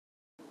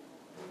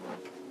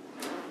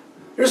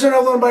Here's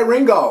another one by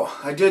Ringo.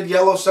 I did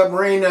Yellow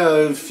Submarine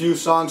a few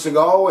songs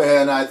ago,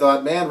 and I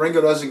thought, man,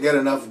 Ringo doesn't get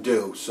enough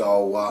due.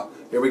 So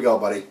here we go,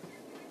 buddy.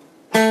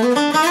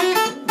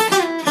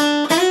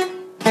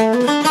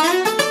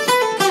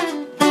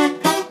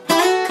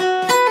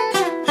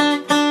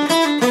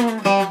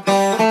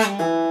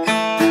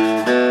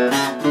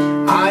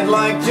 I'd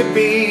like to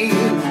be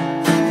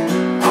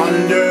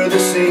under the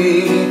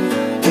sea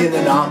in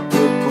an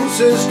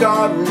octopus's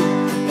garden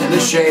in the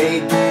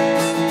shade.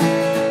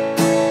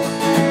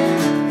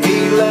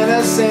 Let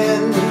us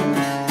in,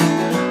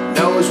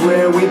 knows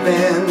where we've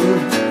been,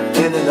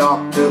 in an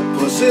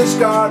octopus's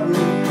garden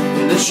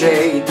in the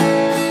shade.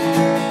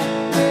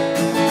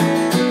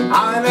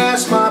 I've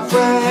asked my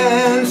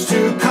friends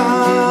to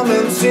come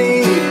and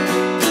see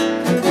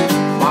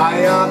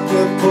my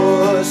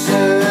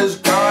octopus's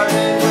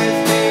garden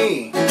with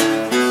me.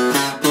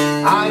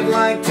 I'd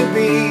like to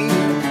be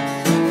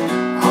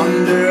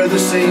under the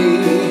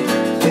sea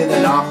in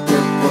an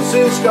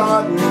octopus's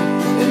garden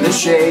in the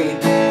shade.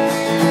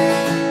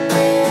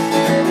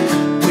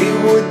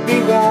 Would be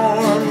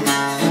warm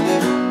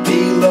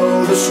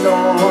below the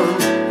storm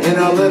in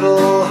our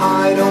little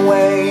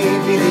hideaway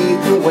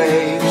beneath the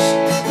waves,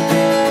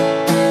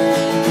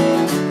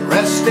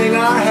 resting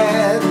our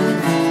head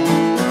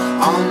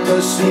on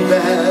the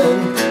seabed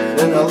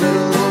in a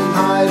little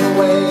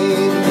hideaway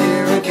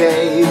near a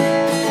cave.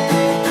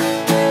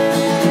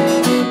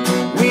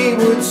 We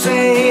would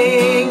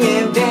sing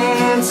and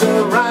dance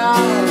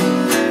around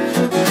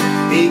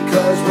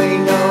because we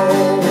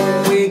know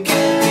we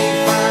can't be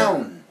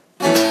found.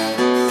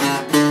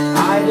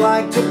 I'd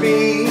like to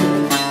be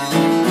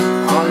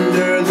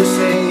under the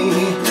sea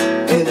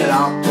in an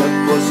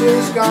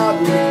octopus's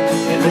garden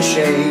in the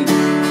shade.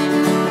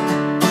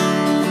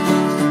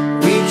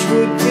 Each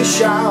would we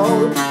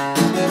shout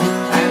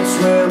and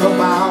swim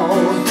about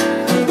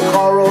the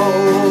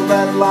coral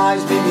that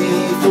lies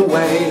beneath the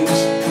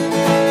waves.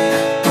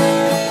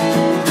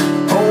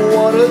 Oh,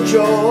 what a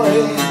joy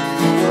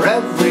for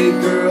every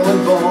girl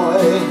and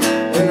boy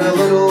in a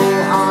little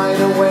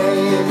hideaway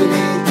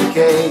beneath the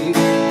cave.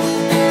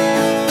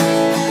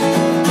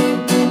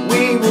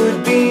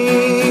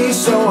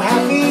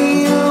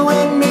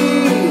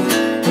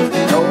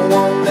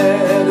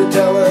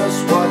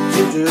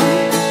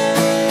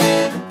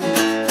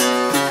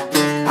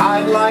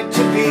 I'd like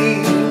to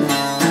be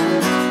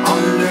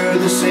under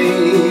the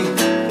sea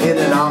in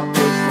an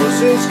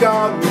octopus's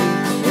garden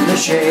in the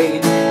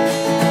shade.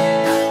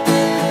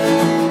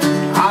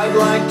 I'd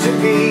like to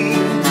be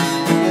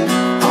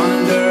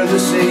under the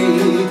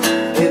sea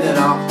in an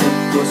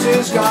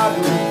octopus's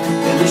garden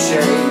in the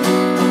shade.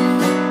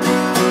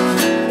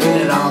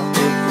 In an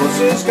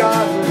octopus's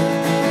garden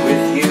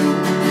with you.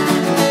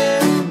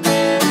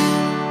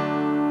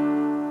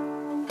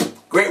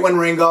 Great one,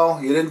 Ringo.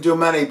 You didn't do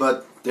many,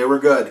 but they were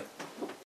good.